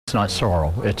It's not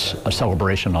sorrow, it's a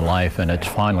celebration of life, and it's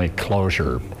finally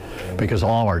closure, because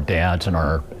all our dads and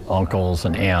our uncles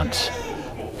and aunts,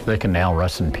 they can now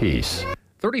rest in peace.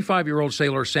 35-year-old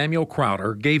sailor Samuel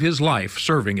Crowder gave his life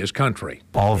serving his country.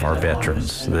 All of our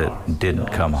veterans that didn't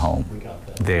come home,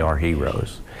 they are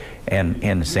heroes.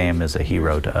 And Sam is a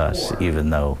hero to us,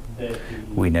 even though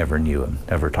we never knew him,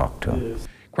 never talked to him.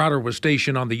 Crowder was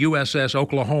stationed on the USS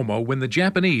Oklahoma when the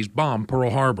Japanese bombed Pearl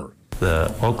Harbor.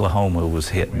 The Oklahoma was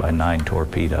hit by 9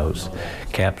 torpedoes,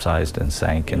 capsized and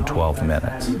sank in 12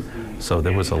 minutes. So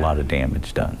there was a lot of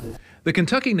damage done. The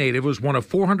Kentucky native was one of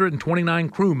 429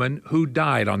 crewmen who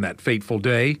died on that fateful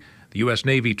day. The U.S.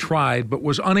 Navy tried but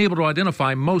was unable to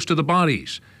identify most of the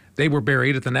bodies. They were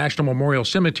buried at the National Memorial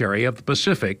Cemetery of the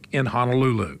Pacific in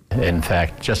Honolulu. In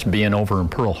fact, just being over in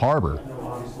Pearl Harbor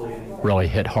really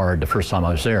hit hard the first time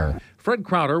I was there. Fred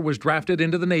Crowder was drafted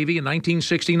into the Navy in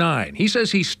 1969. He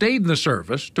says he stayed in the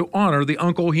service to honor the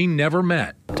uncle he never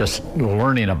met. Just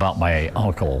learning about my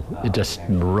uncle, it just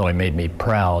really made me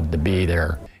proud to be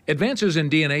there. Advances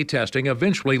in DNA testing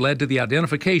eventually led to the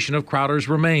identification of Crowder's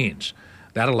remains.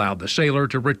 That allowed the sailor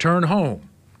to return home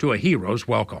to a hero's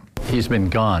welcome. He's been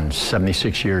gone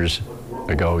 76 years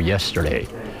ago yesterday,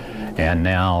 and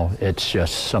now it's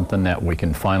just something that we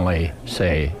can finally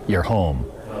say, you're home.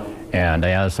 And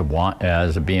as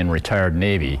a being retired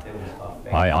Navy,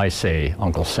 I say,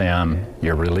 Uncle Sam,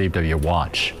 you're relieved of your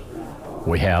watch.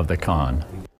 We have the con.